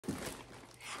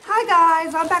Hi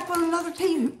guys, I'm back with another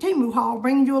Temu haul,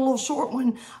 bringing you a little short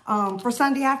one for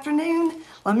Sunday afternoon.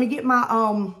 Let me get my,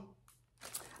 I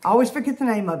always forget the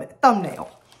name of it,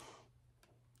 thumbnail.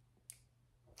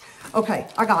 Okay,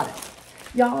 I got it.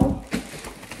 Y'all,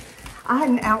 I had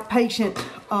an outpatient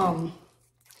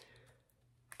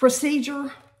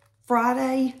procedure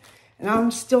Friday, and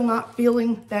I'm still not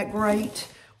feeling that great,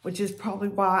 which is probably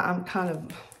why I'm kind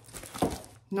of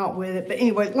not with it. But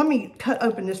anyway, let me cut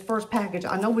open this first package.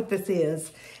 I know what this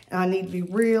is, and I need to be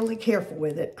really careful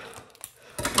with it.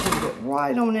 I'm gonna get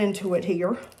right on into it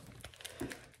here.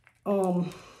 I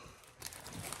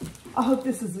hope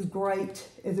this is as great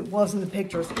as it was in the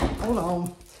pictures. Hold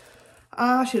on.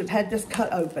 I should have had this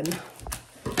cut open.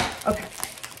 Okay,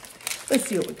 let's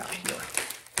see what we got here.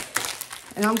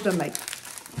 And I'm gonna make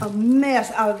a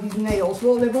mess out of these nails.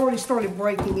 Well, they've already started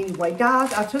breaking anyway.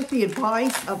 Guys, I took the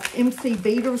advice of MC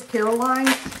Beaters,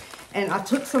 Caroline, and I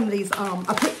took some of these,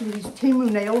 I put some of these Temu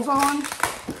nails on,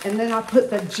 and then I put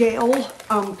the gel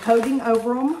coating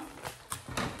over them,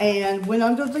 and went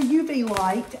under the UV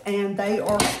light, and they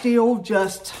are still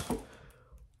just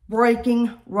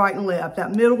breaking right and left.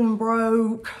 That middle one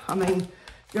broke. I mean,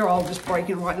 they're all just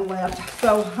breaking right and left.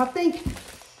 So I think,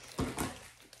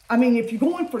 I mean, if you're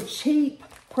going for cheap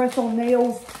press-on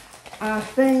nails, I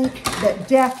think that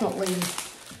definitely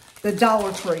the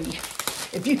Dollar Tree.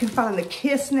 If you can find the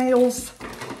Kiss nails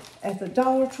at the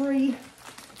Dollar Tree,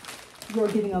 you're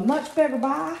getting a much better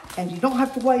buy, and you don't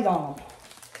have to wait on them.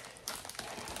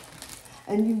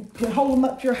 And you can hold them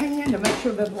up to your hand and make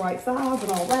sure they're the right size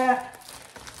and all that.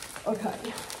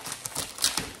 Okay.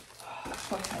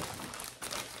 Okay.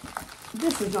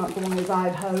 This is not going as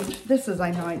I'd hoped. This is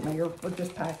a nightmare with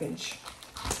this package.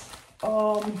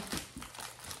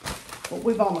 But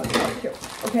we've almost got it here.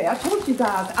 Okay, I told you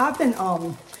guys, I've been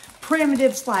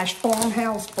primitive /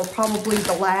 farmhouse for probably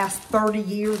the last 30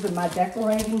 years in my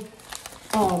decorating.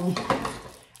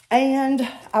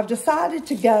 And I've decided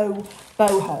to go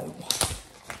boho.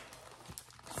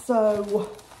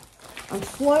 So I'm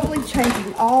slowly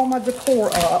changing all my decor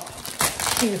up.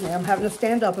 Excuse me, I'm having to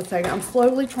stand up a second. I'm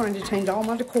slowly trying to change all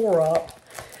my decor up.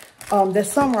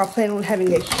 This summer, I plan on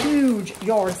having a huge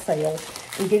yard sale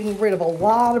and getting rid of a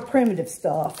lot of primitive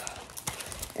stuff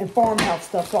and farmhouse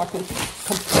stuff so I can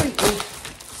completely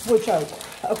switch over.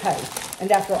 Okay, and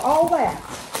after all that,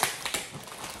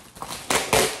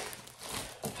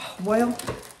 well,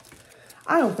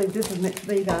 I don't think this is meant to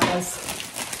be, guys.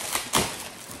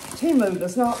 Temu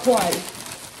does not play.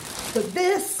 But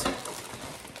this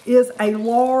is a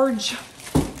large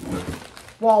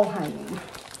wall hanging.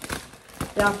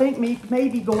 Now, I think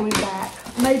maybe going back,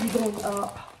 maybe going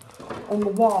up on the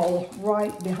wall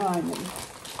right behind me.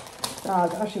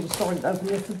 Guys, I should have started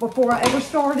opening this before I ever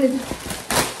started.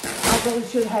 I really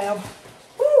should have.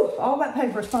 Whew, all that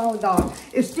paper is finally gone.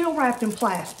 It's still wrapped in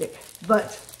plastic,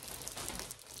 but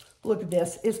look at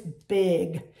this. It's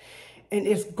big and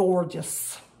it's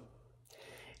gorgeous.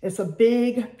 It's a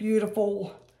big,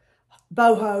 beautiful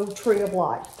boho tree of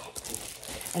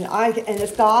life. And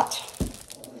it's got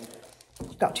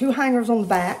 2 hangers on the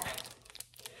back.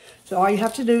 So all you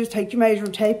have to do is take your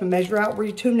measuring tape and measure out where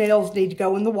your 2 nails need to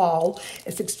go in the wall.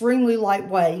 It's extremely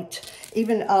lightweight.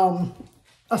 Even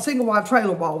a single wide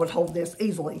trailer wall would hold this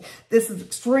easily. This is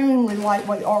extremely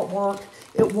lightweight artwork.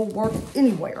 It will work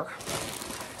anywhere.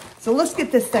 So let's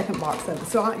get this second box open.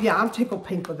 So yeah, I'm tickled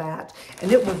pink with that.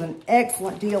 And it was an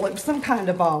excellent deal. It was some kind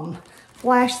of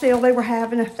flash sale they were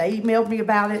having. They emailed me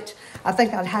about it. I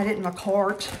think I'd had it in my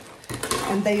cart.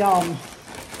 And they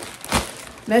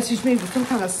messaged me with some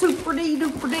kind of super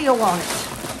duper deal on it.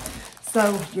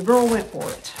 So your girl went for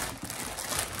it.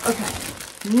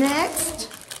 Okay, next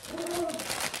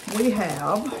we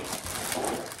have,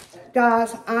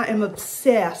 guys, I am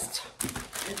obsessed.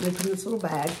 Let me put in this little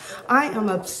bag. I am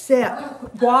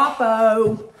obsessed.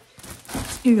 Guapo.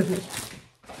 Excuse me.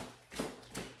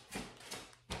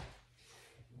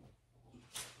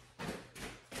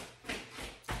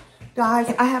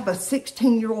 Guys, I have a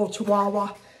 16-year-old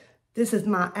Chihuahua. This is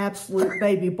my absolute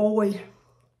baby boy.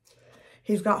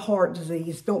 He's got heart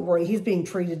disease. Don't worry, he's being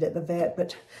treated at the vet,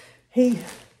 but he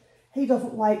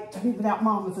doesn't like to be without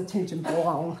mama's attention for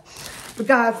long. But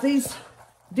guys, these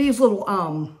little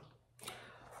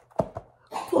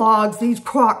clogs, these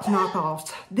Crocs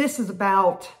knockoffs, this is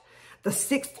about the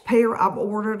 6th pair I've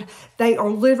ordered. They are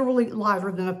literally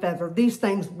lighter than a feather. These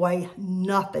things weigh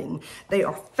nothing. They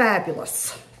are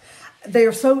fabulous. They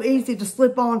are so easy to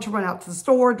slip on, to run out to the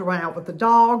store, to run out with the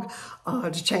dog,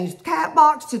 to change the cat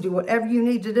box, to do whatever you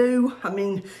need to do. I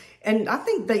mean, and I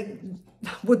think they,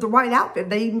 with the right outfit,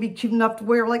 they even be cute enough to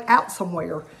wear like out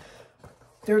somewhere.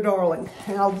 They're darling.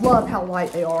 And I love how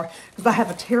light they are because I have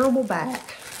a terrible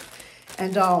back.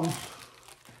 And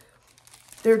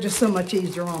they're just so much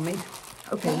easier on me.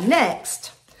 Okay,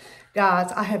 next,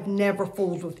 guys, I have never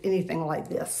fooled with anything like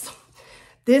this.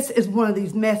 This is one of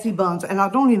these messy buns, and I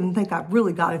don't even think I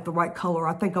really got it the right color.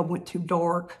 I think I went too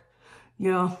dark.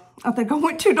 Yeah, I think I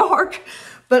went too dark.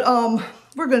 But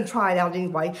we're going to try it out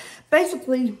anyway.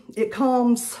 Basically, it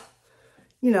comes,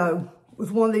 you know,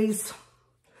 with one of these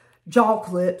jaw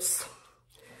clips.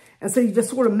 And so you just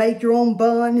sort of make your own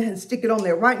bun and stick it on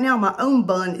there. Right now, my own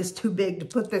bun is too big to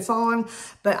put this on,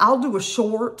 but I'll do a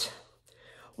short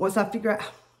once I figure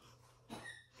out.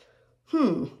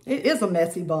 It is a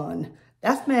messy bun.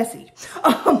 That's messy.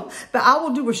 But I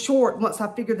will do a short once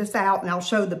I figure this out, and I'll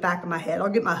show the back of my head. I'll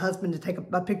get my husband to take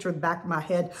a picture of the back of my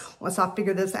head once I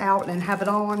figure this out and have it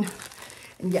on.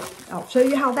 And yeah, I'll show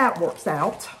you how that works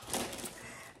out.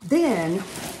 Then,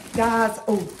 guys,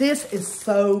 oh, this is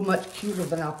so much cuter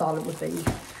than I thought it would be.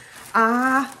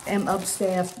 I am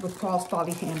obsessed with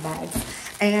crossbody handbags.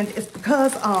 And it's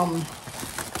because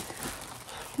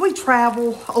we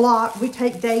travel a lot. We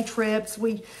take day trips.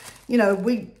 We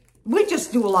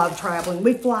just do a lot of traveling.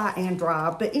 We fly and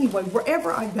drive. But anyway,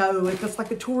 wherever I go, if it's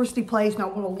like a touristy place and I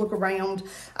want to look around,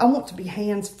 I want to be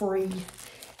hands-free.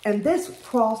 And this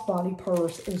crossbody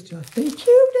purse is just the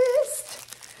cutest.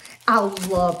 I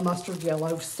love mustard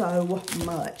yellow so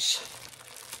much.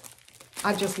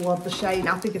 I just love the shade.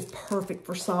 I think it's perfect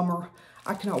for summer.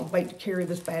 I cannot wait to carry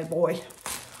this bad boy.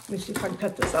 Let me see if I can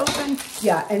cut this open.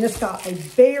 Yeah, and it's got a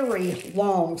very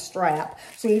long strap.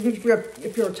 So even if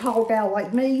you're a tall gal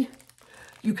like me,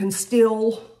 you can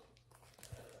still,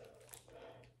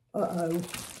 it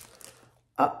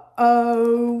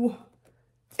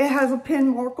has a pin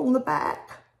mark on the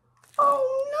back.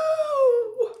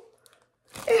 Oh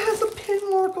no! It has a pin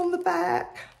mark on the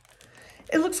back.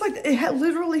 It looks like it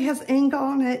literally has ink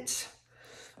on it.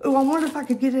 Oh, I wonder if I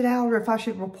could get it out or if I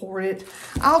should report it.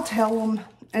 I'll tell them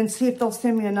and see if they'll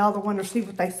send me another one or see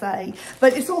what they say.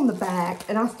 But it's on the back,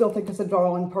 and I still think it's a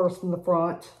darling purse from the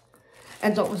front.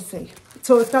 And let's see.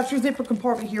 So it's got your zipper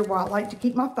compartment here where I like to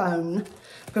keep my phone,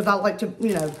 because I like to,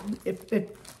 you know, if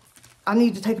I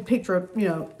need to take a picture of, you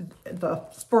know, at the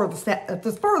spur of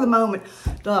the moment.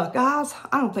 Guys,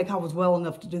 I don't think I was well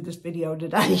enough to do this video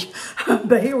today,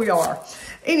 but here we are.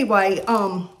 Anyway,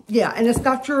 yeah, and it's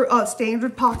got your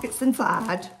standard pockets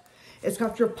inside. It's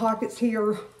got your pockets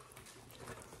here,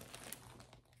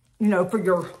 you know, for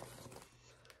your,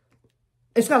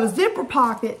 it's got a zipper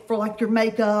pocket for like your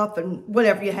makeup and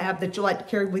whatever you have that you like to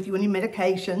carry with you, any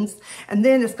medications. And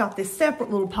then it's got this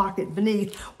separate little pocket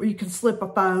beneath where you can slip a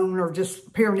phone or just a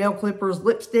pair of nail clippers,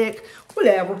 lipstick,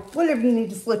 whatever you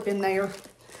need to slip in there.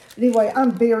 Anyway,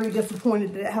 I'm very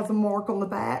disappointed that it has a mark on the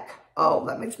back. Oh,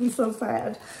 that makes me so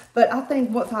sad. But I think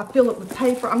once I fill it with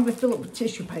paper, I'm going to fill it with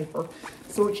tissue paper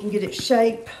so it can get its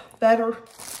shape better.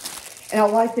 And I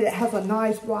like that it has a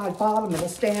nice wide bottom. It'll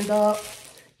stand up.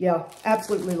 Yeah,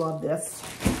 absolutely love this.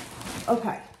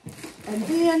 Okay, and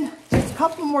then just a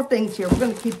couple more things here. We're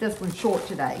going to keep this one short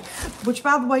today. Which,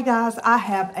 by the way, guys, I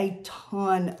have a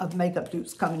ton of makeup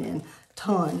dupes coming in.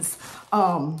 Tons.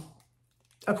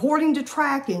 According to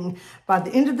tracking, by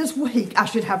the end of this week, I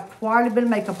should have quite a bit of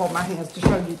makeup on my hands to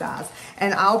show you guys.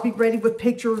 And I'll be ready with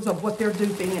pictures of what they're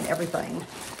duping and everything,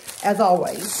 as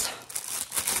always.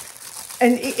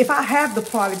 And if I have the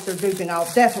product they're duping,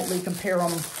 I'll definitely compare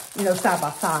them, you know, side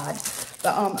by side.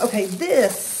 But, okay,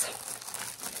 this,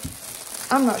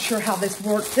 I'm not sure how this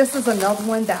works. This is another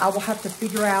one that I will have to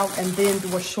figure out and then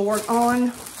do a short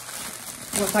on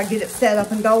once I get it set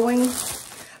up and going.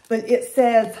 But it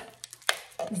says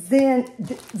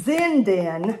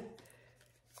Zenden,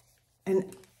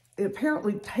 and it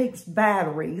apparently takes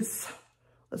batteries.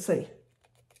 Let's see.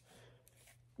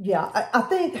 Yeah, I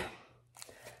think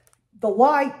the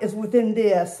light is within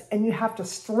this, and you have to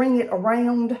string it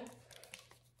around.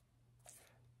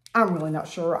 I'm really not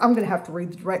sure. I'm going to have to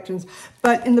read the directions.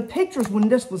 But in the pictures, when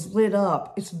this was lit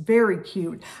up, it's very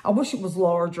cute. I wish it was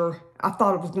larger. I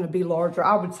thought it was going to be larger.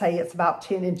 I would say it's about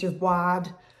 10 inches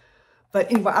wide.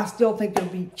 But anyway, I still think it'll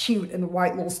be cute in the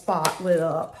white little spot lit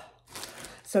up.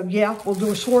 So yeah, we'll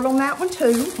do a short on that one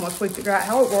too, once we figure out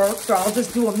how it works. Or I'll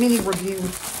just do a mini review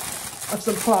of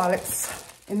some products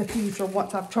in the future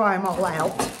once I've tried them all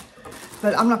out.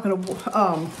 But I'm not going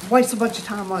to waste a bunch of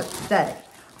time on it today.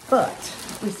 But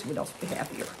let's see what else we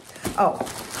have here. Oh,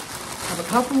 I have a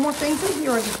couple more things in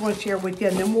here I just want to share with you,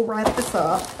 and then we'll wrap this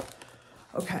up.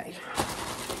 Okay.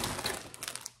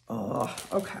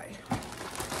 Okay.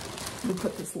 Let me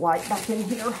put this light back in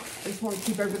here. I just want to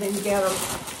keep everything together.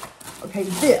 Okay,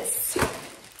 this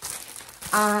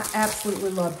I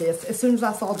absolutely love this. As soon as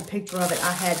I saw the picture of it,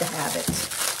 I had to have it.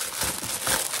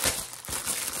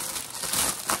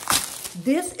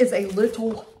 This is a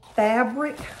little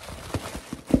fabric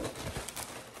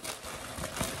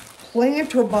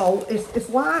planter bowl. It's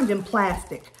lined in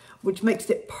plastic, which makes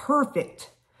it perfect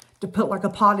to put like a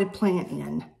potted plant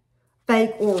in,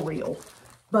 fake or real.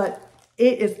 But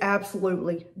it is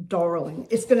absolutely darling.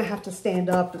 It's gonna have to stand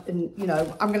up and, you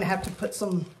know, I'm gonna have to put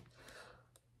some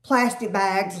plastic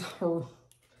bags or,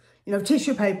 you know,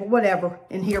 tissue paper, whatever,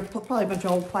 in here, probably a bunch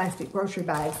of old plastic grocery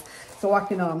bags, so I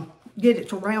can get it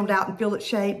to round out and fill its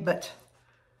shape. But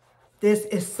this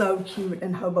is so cute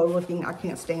and hobo looking. I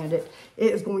can't stand it.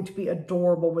 It is going to be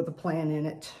adorable with a plant in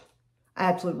it. I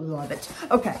absolutely love it.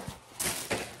 Okay.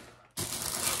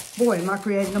 Boy, am I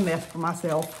creating a mess for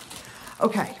myself.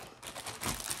 Okay.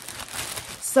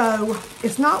 So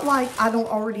it's not like I don't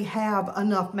already have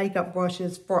enough makeup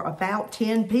brushes for about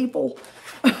 10 people.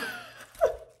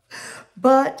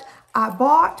 But I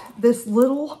bought this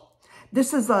little,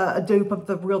 this is a dupe of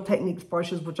the Real Techniques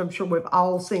brushes, which I'm sure we've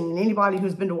all seen. Anybody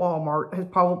who's been to Walmart has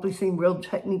probably seen Real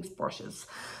Techniques brushes.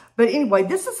 But anyway,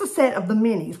 this is a set of the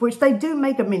minis, which they do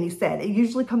make a mini set. It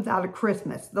usually comes out at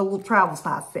Christmas, the little travel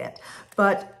size set.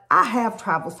 But I have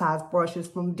travel size brushes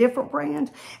from different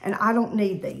brands, and I don't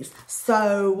need these.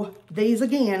 So these,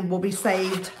 again, will be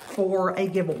saved for a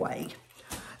giveaway.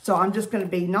 So I'm just going to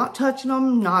be not touching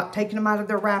them, not taking them out of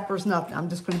their wrappers, nothing. I'm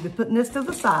just going to be putting this to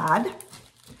the side.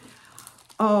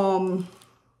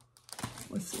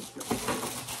 Let's see.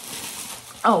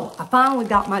 Oh, I finally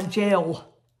got my gel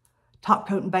top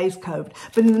coat and base coat.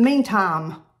 But in the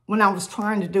meantime, when I was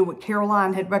trying to do what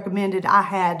Caroline had recommended, I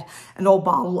had an old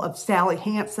bottle of Sally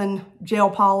Hansen gel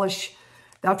polish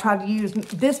that I tried to use.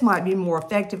 This might be more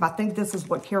effective. I think this is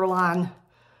what Caroline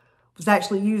was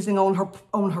actually using on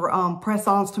her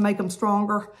press-ons to make them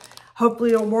stronger.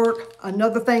 Hopefully it'll work.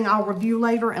 Another thing I'll review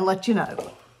later and let you know.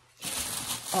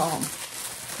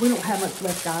 We don't have much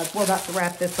left, guys. We're about to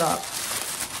wrap this up.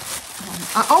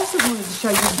 I also wanted to show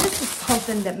you, this is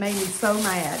something that made me so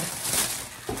mad.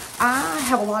 I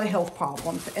have a lot of health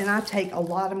problems and I take a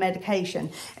lot of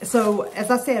medication. So as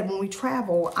I said, when we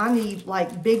travel, I need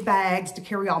like big bags to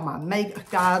carry all my makeup.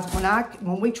 Guys,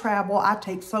 when we travel, I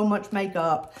take so much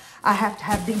makeup. I have to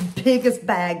have the biggest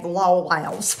bag the law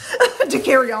allows to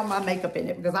carry all my makeup in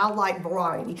it because I like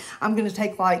variety. I'm going to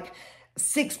take like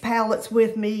 6 palettes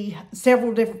with me,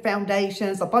 several different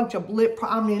foundations, a bunch of lip,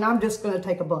 I mean, I'm just going to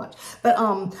take a bunch.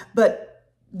 But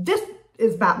this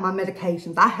is about my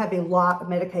medications. I have a lot of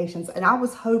medications, and I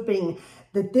was hoping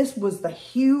that this was the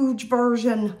huge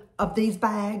version of these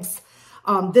bags.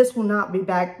 This will not be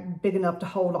big enough to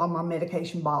hold all my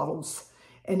medication bottles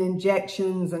and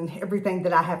injections and everything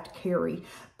that I have to carry.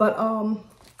 But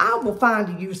I will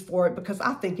find a use for it because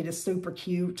I think it is super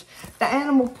cute. The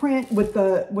animal print with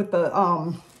the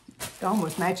it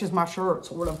almost matches my shirt,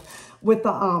 sort of, with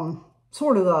the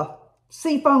sort of the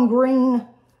seafoam green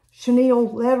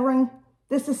chenille lettering.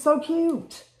 This is so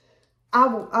cute. I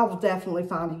will definitely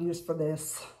find a use for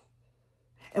this.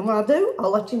 And when I do, I'll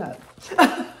let you know.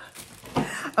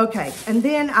 Okay, and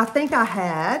then I think I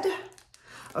had,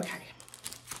 okay,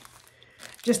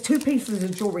 just 2 pieces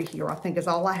of jewelry here, I think is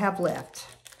all I have left.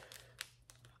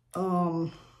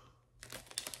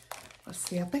 Let's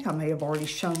see, I think I may have already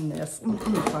shown this. I'm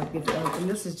gonna try to get it open.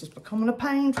 This is just becoming a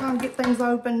pain trying to get things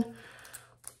open.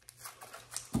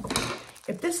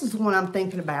 If this is the one I'm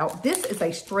thinking about, this is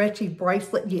a stretchy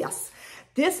bracelet. Yes,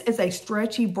 this is a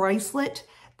stretchy bracelet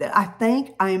that I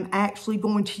think I am actually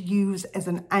going to use as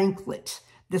an anklet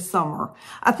this summer.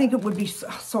 I think it would be,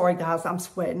 sorry guys, I'm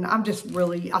sweating. I'm just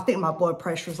really, I think my blood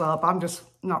pressure's up. I'm just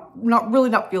not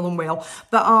feeling well.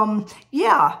 But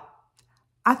yeah,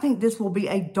 I think this will be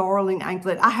a darling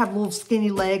anklet. I have little skinny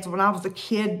legs. When I was a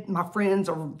kid, my friends,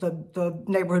 or the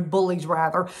neighborhood bullies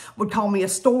rather, would call me a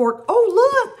stork.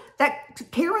 Oh, look, that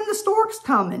Karen the stork's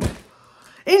coming.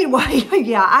 Anyway,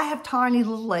 yeah, I have tiny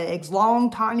little legs, long,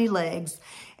 tiny legs.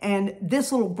 And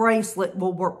this little bracelet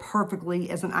will work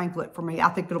perfectly as an anklet for me. I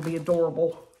think it'll be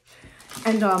adorable.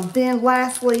 And then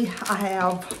lastly, I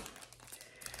have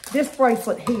this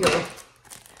bracelet here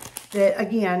that,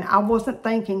 again, I wasn't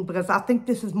thinking, because I think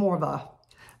this is more of a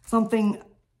something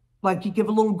like you give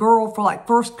a little girl for like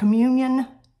first communion.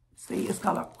 See, it's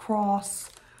got a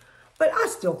cross, but I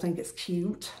still think it's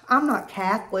cute. I'm not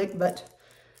Catholic, but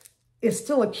it's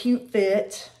still a cute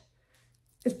fit.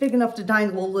 It's big enough to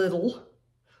dangle a little.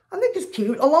 I think it's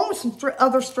cute. Along with some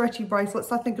other stretchy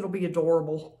bracelets, I think it'll be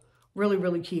adorable. Really,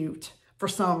 really cute for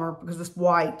summer because it's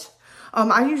white.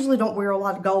 I usually don't wear a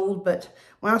lot of gold, but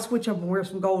when I switch up and wear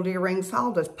some gold earrings,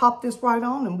 I'll just pop this right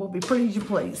on and we'll be pretty as you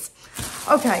please.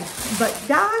 Okay, but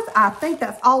guys, I think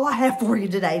that's all I have for you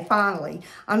today, finally.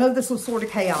 I know this was sort of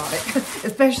chaotic,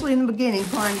 especially in the beginning,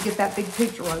 trying to get that big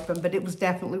picture open, but it was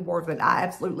definitely worth it. I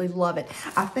absolutely love it.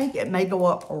 I think it may go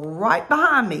up right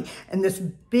behind me in this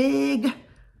big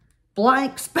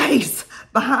blank space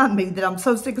behind me that I'm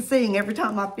so sick of seeing every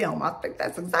time I film. I think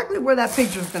that's exactly where that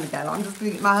picture is going to go. I'm just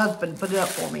going to get my husband to put it up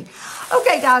for me.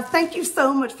 Okay, guys, thank you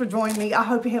so much for joining me. I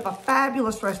hope you have a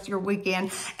fabulous rest of your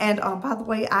weekend. And by the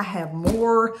way, I have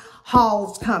more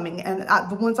hauls coming. And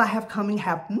the ones I have coming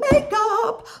have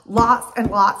makeup. Lots and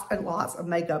lots and lots of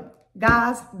makeup.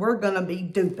 Guys, we're going to be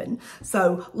duping.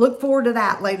 So look forward to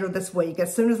that later this week.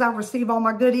 As soon as I receive all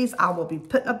my goodies, I will be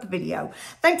putting up the video.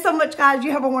 Thanks so much, guys.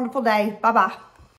 You have a wonderful day. Bye-bye.